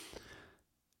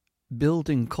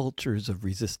Building cultures of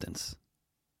resistance.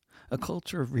 A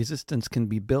culture of resistance can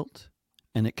be built,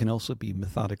 and it can also be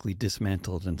methodically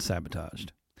dismantled and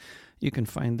sabotaged. You can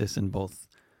find this in both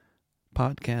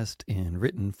podcast and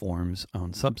written forms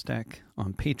on Substack,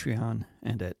 on Patreon,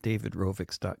 and at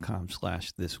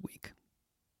davidrovics.com/thisweek.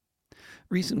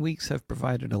 Recent weeks have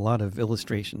provided a lot of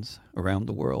illustrations around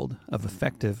the world of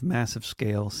effective,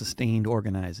 massive-scale, sustained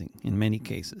organizing in many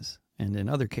cases, and in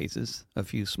other cases, a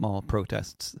few small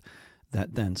protests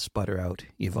that then sputter out,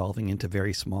 evolving into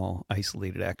very small,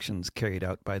 isolated actions carried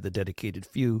out by the dedicated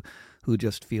few who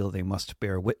just feel they must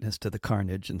bear witness to the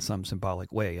carnage in some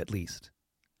symbolic way, at least.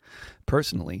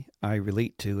 Personally, I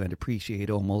relate to and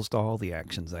appreciate almost all the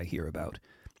actions I hear about,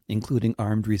 including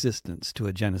armed resistance to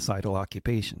a genocidal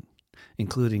occupation,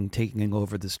 including taking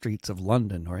over the streets of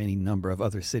London or any number of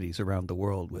other cities around the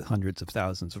world with hundreds of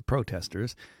thousands of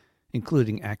protesters,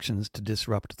 including actions to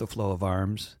disrupt the flow of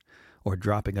arms, or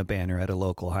dropping a banner at a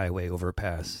local highway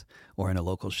overpass or in a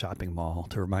local shopping mall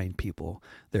to remind people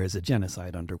there is a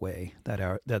genocide underway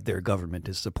that their government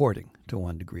is supporting to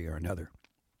one degree or another.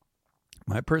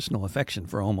 My personal affection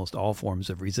for almost all forms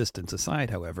of resistance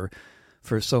aside, however,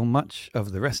 for so much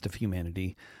of the rest of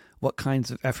humanity, what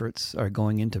kinds of efforts are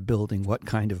going into building what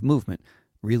kind of movement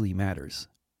really matters.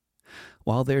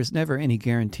 While there's never any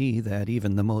guarantee that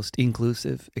even the most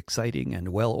inclusive, exciting, and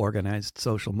well-organized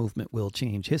social movement will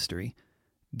change history,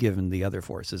 given the other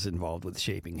forces involved with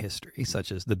shaping history,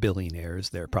 such as the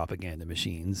billionaires, their propaganda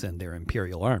machines, and their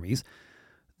imperial armies,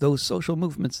 those social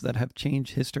movements that have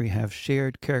changed history have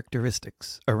shared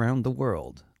characteristics around the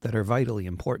world that are vitally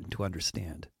important to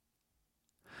understand.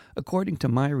 According to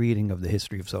my reading of the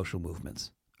history of social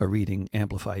movements, a reading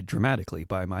amplified dramatically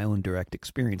by my own direct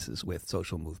experiences with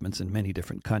social movements in many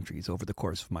different countries over the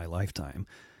course of my lifetime,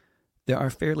 there are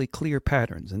fairly clear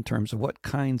patterns in terms of what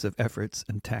kinds of efforts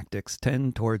and tactics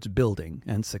tend towards building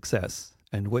and success,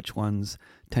 and which ones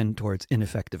tend towards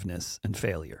ineffectiveness and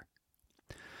failure.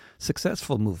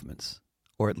 Successful movements,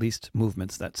 or at least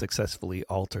movements that successfully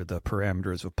alter the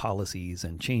parameters of policies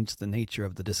and change the nature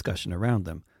of the discussion around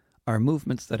them, are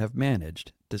movements that have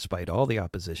managed, despite all the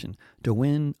opposition, to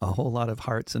win a whole lot of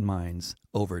hearts and minds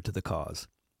over to the cause.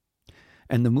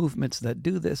 And the movements that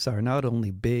do this are not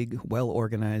only big,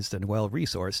 well-organized, and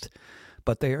well-resourced,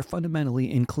 but they are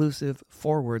fundamentally inclusive,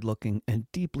 forward-looking, and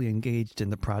deeply engaged in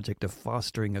the project of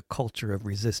fostering a culture of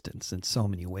resistance in so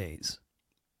many ways.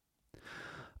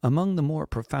 Among the more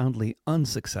profoundly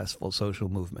unsuccessful social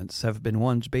movements have been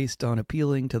ones based on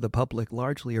appealing to the public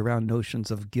largely around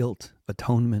notions of guilt,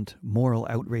 atonement, moral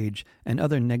outrage, and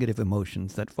other negative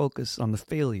emotions that focus on the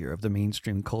failure of the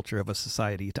mainstream culture of a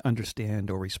society to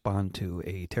understand or respond to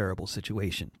a terrible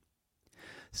situation,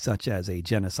 such as a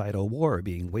genocidal war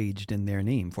being waged in their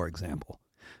name, for example,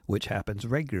 which happens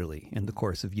regularly in the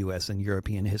course of U.S. and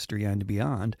European history and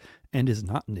beyond, and is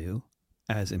not new,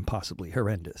 as impossibly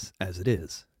horrendous as it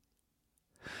is.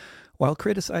 While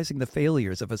criticizing the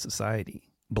failures of a society,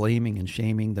 blaming and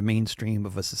shaming the mainstream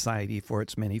of a society for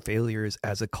its many failures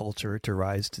as a culture to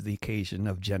rise to the occasion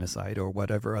of genocide or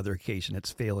whatever other occasion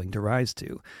it's failing to rise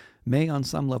to, may on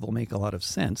some level make a lot of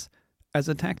sense, as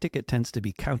a tactic it tends to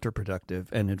be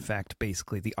counterproductive and in fact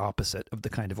basically the opposite of the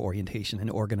kind of orientation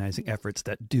and organizing efforts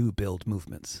that do build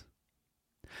movements.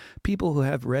 People who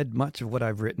have read much of what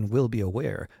I've written will be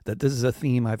aware that this is a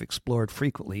theme I've explored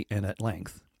frequently and at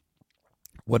length.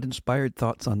 What inspired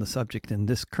thoughts on the subject in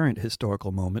this current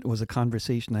historical moment was a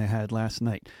conversation I had last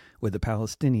night with a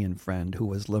Palestinian friend who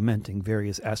was lamenting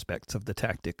various aspects of the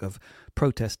tactic of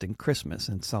protesting Christmas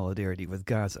in solidarity with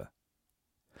Gaza.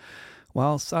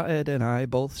 While Saed and I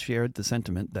both shared the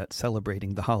sentiment that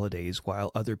celebrating the holidays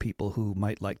while other people who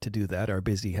might like to do that are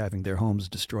busy having their homes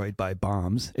destroyed by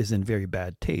bombs is in very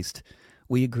bad taste,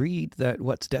 we agreed that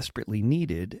what's desperately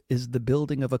needed is the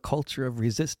building of a culture of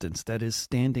resistance that is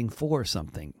standing for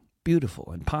something beautiful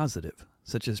and positive,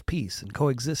 such as peace and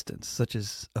coexistence, such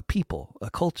as a people, a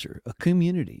culture, a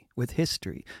community with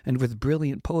history and with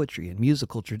brilliant poetry and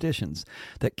musical traditions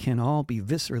that can all be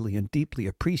viscerally and deeply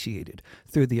appreciated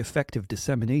through the effective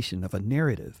dissemination of a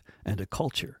narrative and a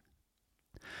culture.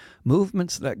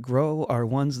 Movements that grow are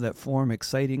ones that form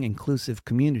exciting, inclusive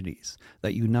communities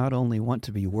that you not only want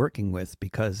to be working with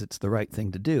because it's the right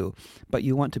thing to do, but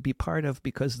you want to be part of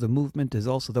because the movement is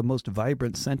also the most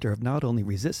vibrant center of not only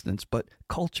resistance, but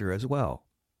culture as well.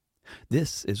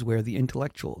 This is where the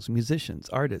intellectuals, musicians,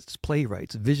 artists,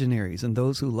 playwrights, visionaries, and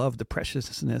those who love the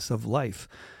preciousness of life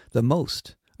the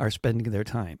most are spending their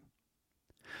time.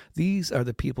 These are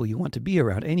the people you want to be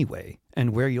around anyway,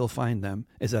 and where you'll find them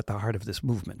is at the heart of this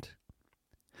movement.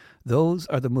 Those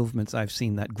are the movements I've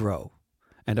seen that grow,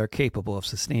 and are capable of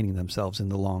sustaining themselves in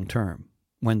the long term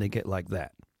when they get like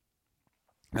that.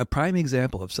 A prime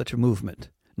example of such a movement,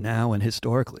 now and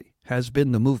historically, has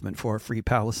been the movement for a free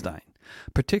Palestine,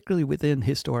 particularly within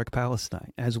historic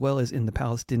Palestine, as well as in the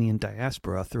Palestinian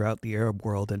diaspora throughout the Arab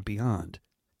world and beyond.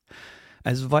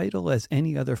 As vital as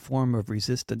any other form of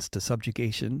resistance to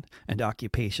subjugation and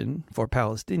occupation for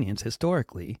Palestinians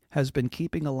historically has been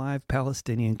keeping alive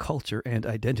Palestinian culture and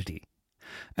identity.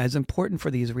 As important for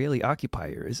the Israeli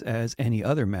occupiers as any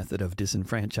other method of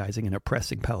disenfranchising and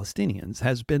oppressing Palestinians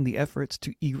has been the efforts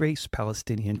to erase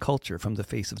Palestinian culture from the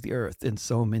face of the earth in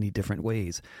so many different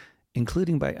ways,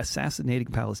 including by assassinating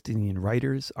Palestinian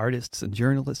writers, artists, and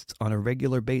journalists on a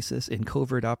regular basis in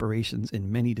covert operations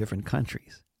in many different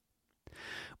countries.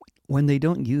 When they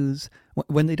don't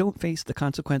face the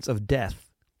consequence of death,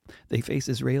 they face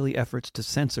Israeli efforts to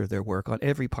censor their work on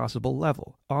every possible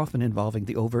level, often involving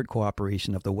the overt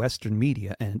cooperation of the Western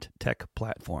media and tech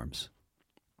platforms.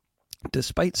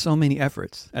 Despite so many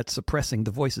efforts at suppressing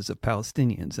the voices of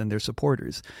Palestinians and their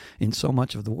supporters in so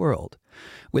much of the world,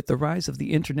 with the rise of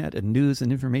the internet and news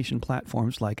and information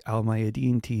platforms like Al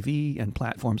Mayadeen TV and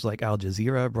platforms like Al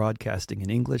Jazeera broadcasting in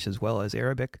English as well as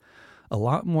Arabic, a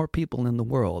lot more people in the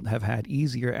world have had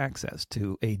easier access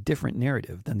to a different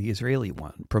narrative than the Israeli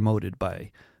one promoted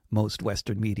by most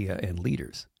Western media and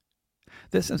leaders.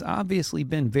 This has obviously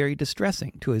been very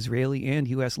distressing to Israeli and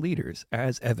U.S. leaders,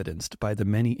 as evidenced by the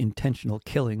many intentional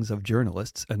killings of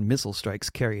journalists and missile strikes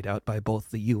carried out by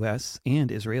both the U.S.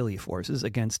 and Israeli forces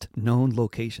against known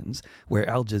locations where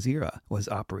Al Jazeera was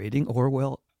operating or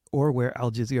where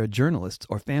Al Jazeera journalists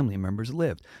or family members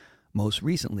lived, most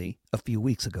recently a few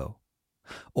weeks ago,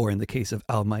 or in the case of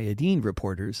Al Mayadeen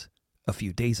reporters, a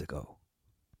few days ago.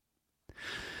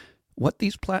 What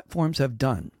these platforms have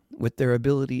done with their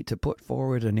ability to put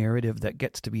forward a narrative that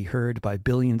gets to be heard by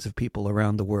billions of people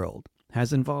around the world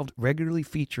has involved regularly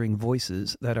featuring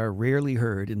voices that are rarely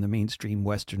heard in the mainstream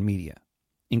Western media,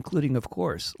 including, of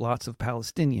course, lots of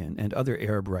Palestinian and other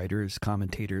Arab writers,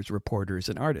 commentators, reporters,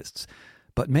 and artists,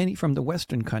 but many from the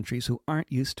Western countries who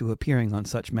aren't used to appearing on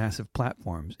such massive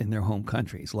platforms in their home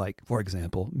countries, like, for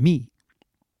example, me,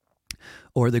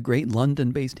 or the great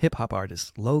London-based hip-hop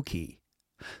artist Low Key.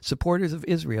 Supporters of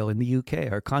Israel in the UK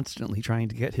are constantly trying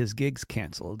to get his gigs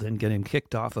cancelled and get him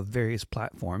kicked off of various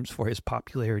platforms for his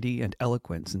popularity and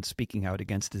eloquence in speaking out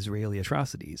against Israeli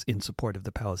atrocities in support of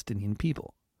the Palestinian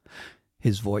people.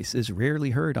 His voice is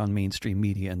rarely heard on mainstream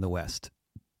media in the West.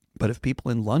 But if people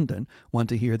in London want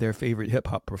to hear their favorite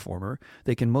hip-hop performer,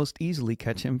 they can most easily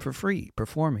catch him for free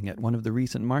performing at one of the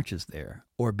recent marches there,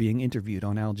 or being interviewed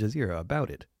on Al Jazeera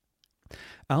about it.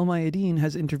 Al Mayadeen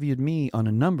has interviewed me on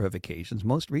a number of occasions,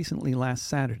 most recently last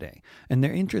Saturday, and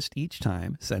their interest each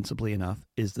time, sensibly enough,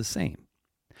 is the same.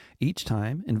 Each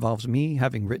time involves me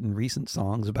having written recent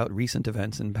songs about recent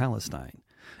events in Palestine,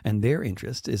 and their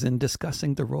interest is in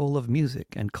discussing the role of music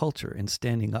and culture in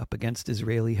standing up against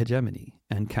Israeli hegemony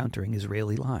and countering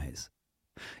Israeli lies.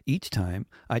 Each time,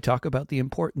 I talk about the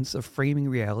importance of framing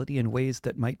reality in ways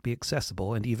that might be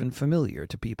accessible and even familiar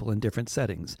to people in different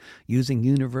settings, using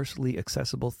universally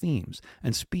accessible themes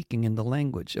and speaking in the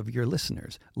language of your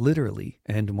listeners, literally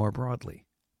and more broadly.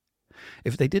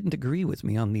 If they didn't agree with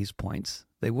me on these points,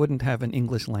 they wouldn't have an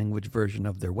English language version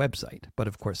of their website, but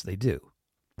of course they do.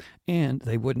 And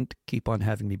they wouldn't keep on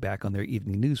having me back on their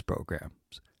evening news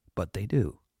programs, but they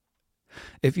do.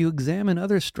 If you examine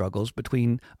other struggles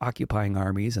between occupying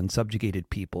armies and subjugated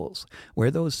peoples,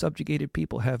 where those subjugated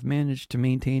people have managed to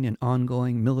maintain an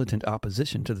ongoing militant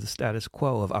opposition to the status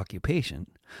quo of occupation,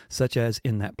 such as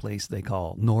in that place they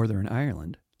call Northern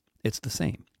Ireland, it's the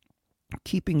same.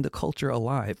 Keeping the culture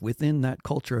alive within that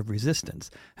culture of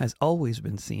resistance has always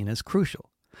been seen as crucial,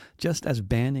 just as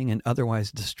banning and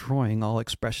otherwise destroying all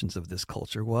expressions of this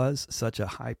culture was such a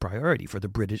high priority for the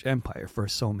British Empire for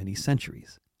so many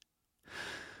centuries.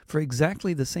 For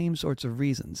exactly the same sorts of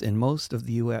reasons, in most of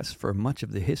the U.S. for much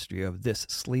of the history of this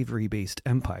slavery-based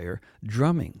empire,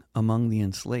 drumming among the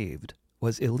enslaved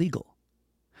was illegal.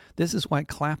 This is why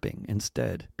clapping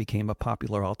instead became a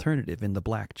popular alternative in the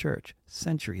black church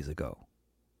centuries ago.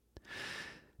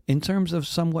 In terms of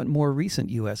somewhat more recent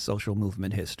U.S. social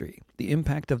movement history, the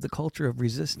impact of the culture of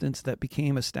resistance that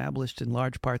became established in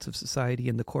large parts of society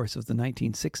in the course of the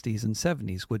 1960s and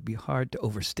 70s would be hard to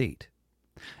overstate.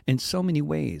 In so many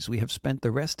ways, we have spent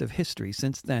the rest of history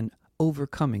since then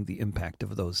overcoming the impact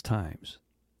of those times.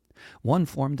 One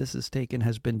form this has taken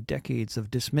has been decades of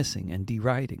dismissing and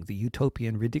deriding the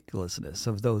utopian ridiculousness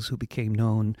of those who became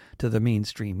known to the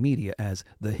mainstream media as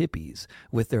the hippies,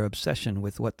 with their obsession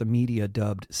with what the media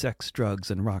dubbed sex, drugs,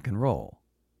 and rock and roll.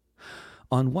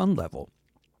 On one level,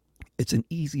 It's an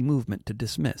easy movement to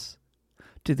dismiss.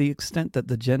 To the extent that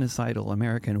the genocidal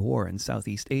American war in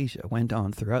Southeast Asia went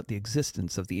on throughout the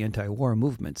existence of the anti-war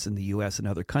movements in the U.S. and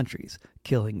other countries,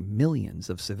 killing millions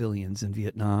of civilians in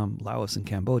Vietnam, Laos, and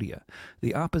Cambodia,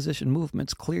 the opposition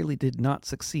movements clearly did not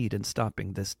succeed in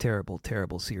stopping this terrible,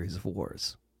 terrible series of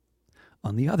wars.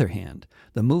 On the other hand,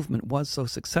 the movement was so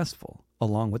successful,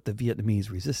 along with the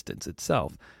Vietnamese resistance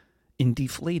itself, in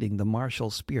deflating the martial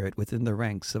spirit within the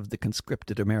ranks of the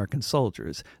conscripted American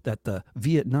soldiers, that the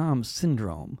Vietnam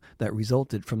syndrome that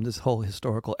resulted from this whole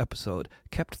historical episode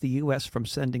kept the U.S. from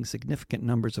sending significant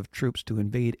numbers of troops to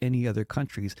invade any other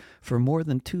countries for more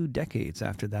than 2 decades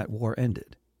after that war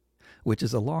ended, which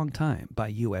is a long time by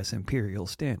U.S. imperial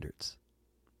standards.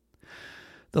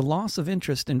 The loss of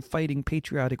interest in fighting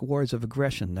patriotic wars of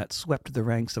aggression that swept the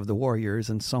ranks of the warriors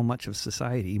and so much of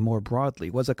society more broadly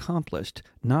was accomplished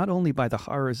not only by the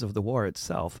horrors of the war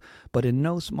itself, but in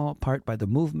no small part by the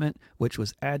movement which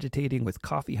was agitating with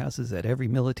coffeehouses at every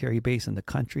military base in the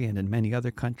country and in many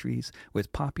other countries,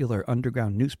 with popular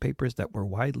underground newspapers that were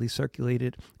widely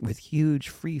circulated, with huge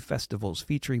free festivals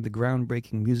featuring the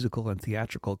groundbreaking musical and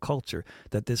theatrical culture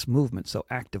that this movement so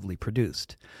actively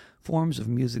produced. Forms of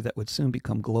music that would soon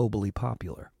become globally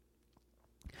popular.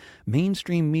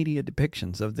 Mainstream media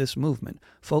depictions of this movement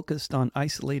focused on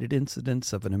isolated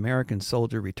incidents of an American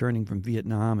soldier returning from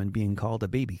Vietnam and being called a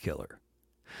baby killer.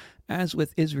 As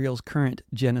with Israel's current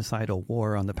genocidal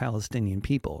war on the Palestinian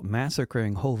people,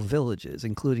 massacring whole villages,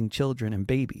 including children and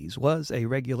babies, was a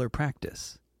regular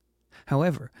practice.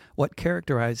 However, what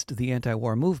characterized the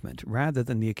anti-war movement, rather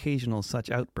than the occasional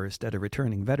such outburst at a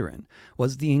returning veteran,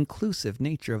 was the inclusive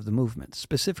nature of the movement,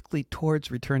 specifically towards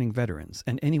returning veterans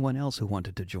and anyone else who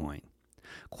wanted to join.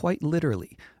 Quite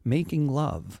literally, making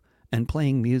love and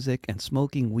playing music and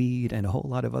smoking weed and a whole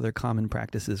lot of other common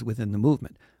practices within the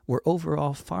movement were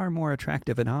overall far more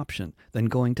attractive an option than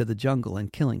going to the jungle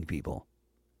and killing people.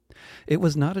 It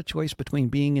was not a choice between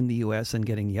being in the U.S. and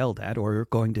getting yelled at or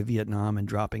going to Vietnam and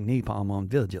dropping napalm on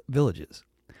villages.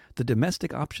 The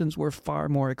domestic options were far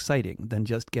more exciting than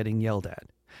just getting yelled at.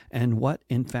 And what,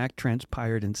 in fact,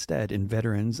 transpired instead in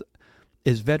veterans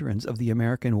of the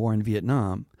American war in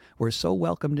Vietnam were so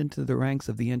welcomed into the ranks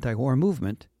of the anti-war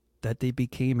movement that they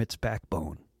became its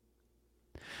backbone.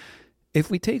 If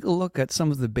we take a look at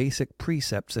some of the basic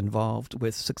precepts involved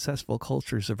with successful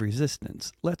cultures of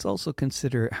resistance, let's also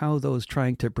consider how those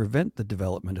trying to prevent the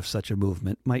development of such a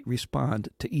movement might respond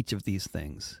to each of these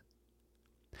things.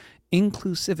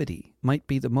 Inclusivity might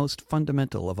be the most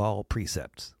fundamental of all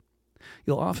precepts.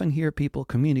 You'll often hear people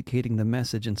communicating the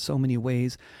message in so many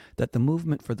ways that the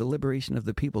movement for the liberation of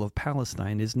the people of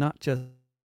Palestine is not just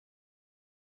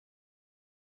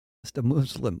a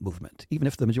Muslim movement, even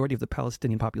if the majority of the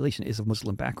Palestinian population is of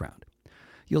Muslim background.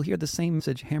 You'll hear the same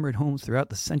message hammered home throughout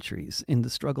the centuries in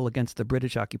the struggle against the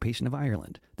British occupation of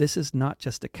Ireland. This is not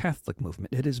just a Catholic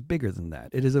movement. It is bigger than that.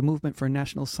 It is a movement for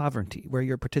national sovereignty, where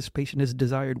your participation is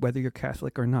desired whether you're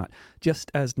Catholic or not,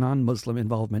 just as non-Muslim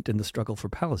involvement in the struggle for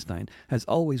Palestine has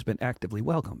always been actively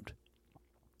welcomed.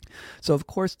 So, of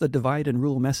course, the divide and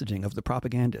rule messaging of the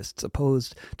propagandists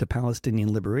opposed to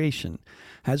Palestinian liberation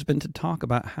has been to talk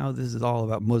about how this is all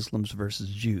about Muslims versus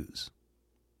Jews.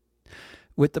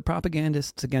 With the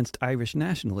propagandists against Irish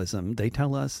nationalism, they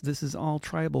tell us this is all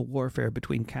tribal warfare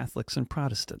between Catholics and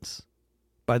Protestants.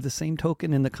 By the same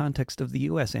token, in the context of the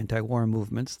U.S. anti-war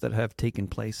movements that have taken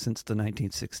place since the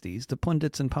 1960s, the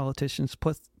pundits and politicians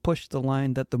push the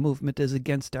line that the movement is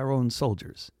against our own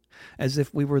soldiers, as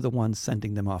if we were the ones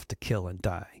sending them off to kill and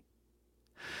die.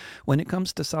 When it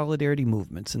comes to solidarity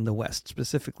movements in the West,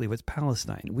 specifically with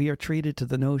Palestine, we are treated to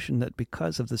the notion that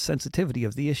because of the sensitivity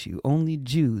of the issue, only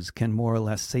Jews can more or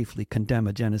less safely condemn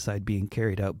a genocide being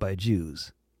carried out by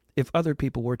Jews. If other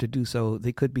people were to do so,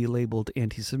 they could be labeled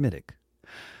anti-Semitic.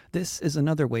 This is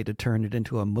another way to turn it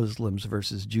into a Muslims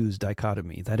versus Jews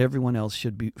dichotomy that everyone else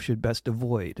should best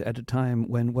avoid at a time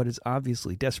when what is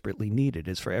obviously desperately needed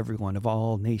is for everyone of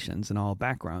all nations and all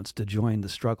backgrounds to join the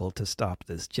struggle to stop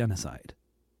this genocide.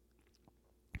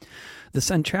 The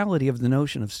centrality of the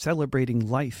notion of celebrating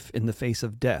life in the face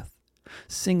of death,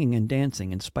 singing and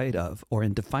dancing in spite of or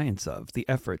in defiance of the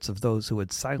efforts of those who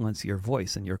would silence your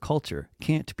voice and your culture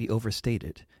can't be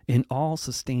overstated in all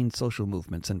sustained social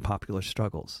movements and popular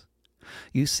struggles.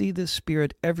 You see this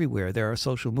spirit everywhere there are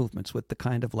social movements with the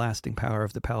kind of lasting power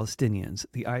of the Palestinians,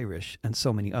 the Irish, and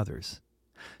so many others.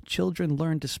 Children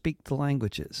learn to speak the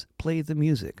languages, play the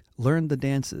music, learn the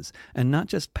dances, and not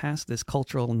just pass this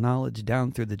cultural knowledge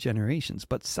down through the generations,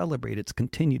 but celebrate its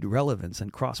continued relevance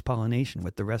and cross-pollination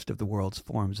with the rest of the world's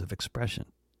forms of expression.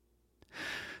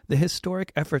 The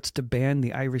historic efforts to ban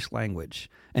the Irish language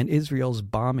and Israel's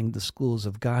bombing the schools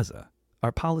of Gaza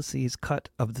are policies cut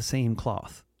of the same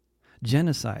cloth.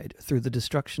 Genocide through the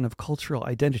destruction of cultural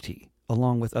identity,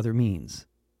 along with other means.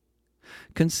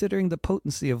 Considering the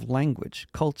potency of language,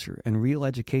 culture, and real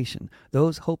education,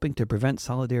 those hoping to prevent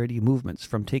solidarity movements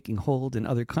from taking hold in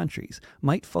other countries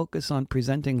might focus on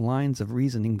presenting lines of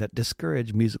reasoning that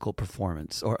discourage musical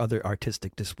performance or other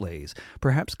artistic displays,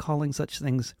 perhaps calling such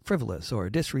things frivolous or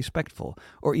disrespectful,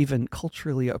 or even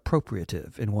culturally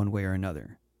appropriative in one way or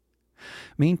another.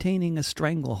 Maintaining a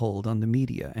stranglehold on the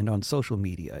media and on social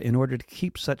media in order to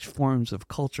keep such forms of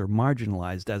culture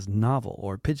marginalized as novel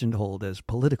or pigeonholed as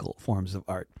political forms of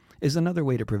art is another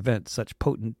way to prevent such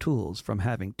potent tools from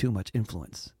having too much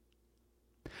influence.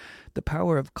 The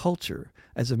power of culture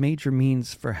as a major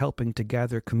means for helping to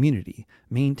gather community,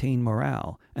 maintain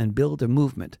morale, and build a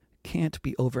movement can't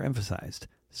be overemphasized.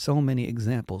 So many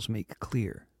examples make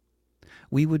clear.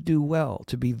 We would do well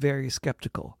to be very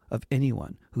skeptical of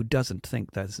anyone who doesn't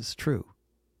think this is true,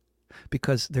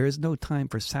 because there is no time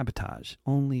for sabotage,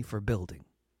 only for building.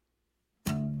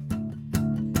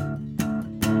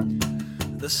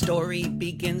 The story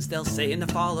begins, they'll say, in the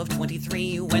fall of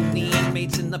 23, when the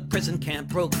inmates in the prison camp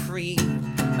broke free,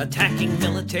 attacking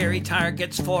military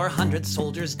targets, 400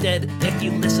 soldiers dead. If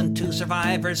you listen to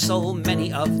survivors, so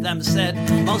many of them said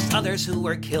most others who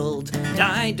were killed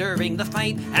died during the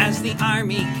fight as the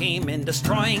army came in,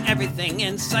 destroying everything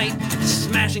in sight,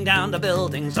 smashing down the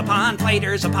buildings upon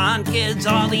fighters, upon kids.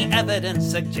 All the evidence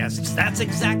suggests that's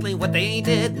exactly what they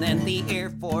did. And then the Air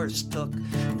Force took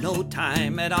no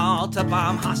time at all to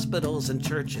bomb hospitals and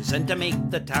churches and to make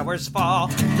the towers fall.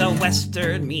 The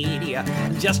Western media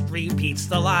just repeats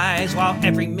the lies, while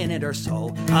every minute or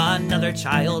so another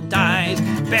child dies,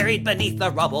 buried beneath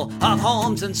the rubble of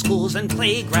homes and schools and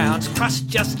playgrounds, crushed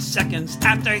just seconds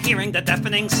after hearing the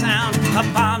deafening sound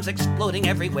of bombs exploding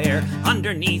everywhere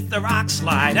underneath the rock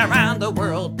slide. Around the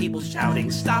world, people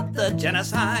shouting, "Stop the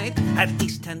genocide!" At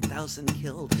least 10,000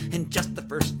 killed in just the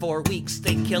first 4 weeks.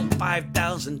 They killed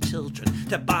 5,000 children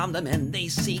to bomb the men they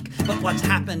seek. But what's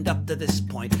happened up to this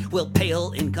point will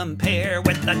pale in compare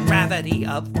with the gravity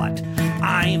of what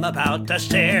I'm about to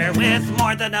share. With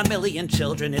more than 1 million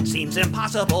children, it seems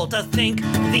impossible to think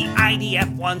the IDF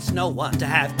wants no one to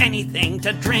have anything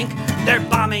to drink. They're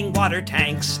bombing water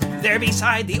tanks, they're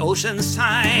beside the ocean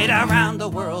side. Around the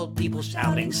world, people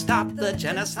shouting, "Stop the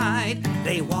genocide!"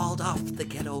 They walled off the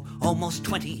ghetto almost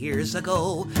 20 years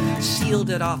ago, sealed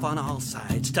it off on all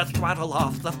sides to throttle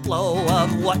off the flow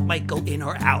of what might go in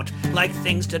or out, like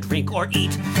things to drink or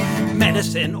eat,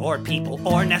 medicine or people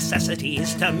or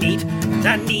necessities to meet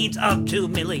the needs of 2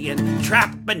 million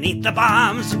trapped beneath the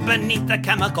bombs, beneath the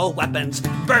chemical weapons,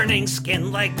 burning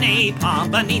skin like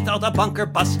napalm, beneath all the bunker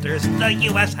busters the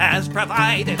U.S. has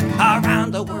provided.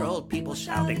 Around the world, people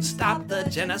shouting, "Stop the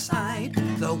genocide!"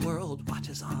 The world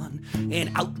watches on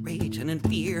in outrage and in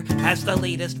fear as the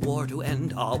latest war to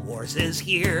end all wars is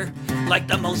here. Like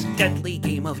the most deadly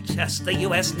game of chess, the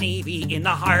U.S. Navy in the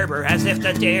harbor, as if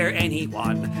to dare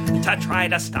anyone to try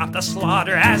to stop the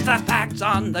slaughter, as the facts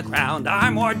on the ground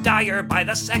are more dire by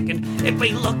the second. If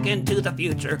we look into the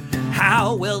future,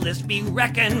 how will this be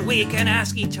reckoned? We can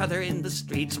ask each other in the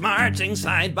streets, marching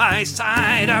side by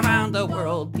side. Around the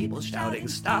world, people shouting,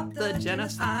 "Stop the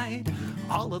genocide!"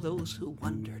 All of those who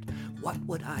wondered, what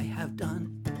would I have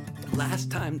done last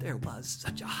time there was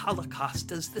such a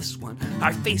Holocaust as this one,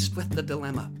 are faced with the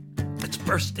dilemma that's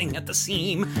bursting at the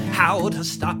seam. How to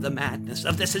stop the madness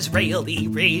of this Israeli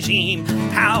regime?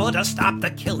 How to stop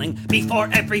the killing before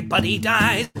everybody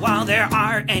dies? While there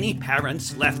are any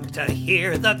parents left to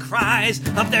hear the cries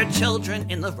of their children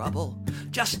in the rubble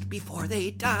just before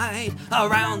they died.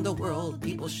 Around the world,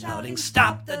 people shouting,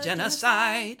 "Stop the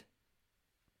genocide!"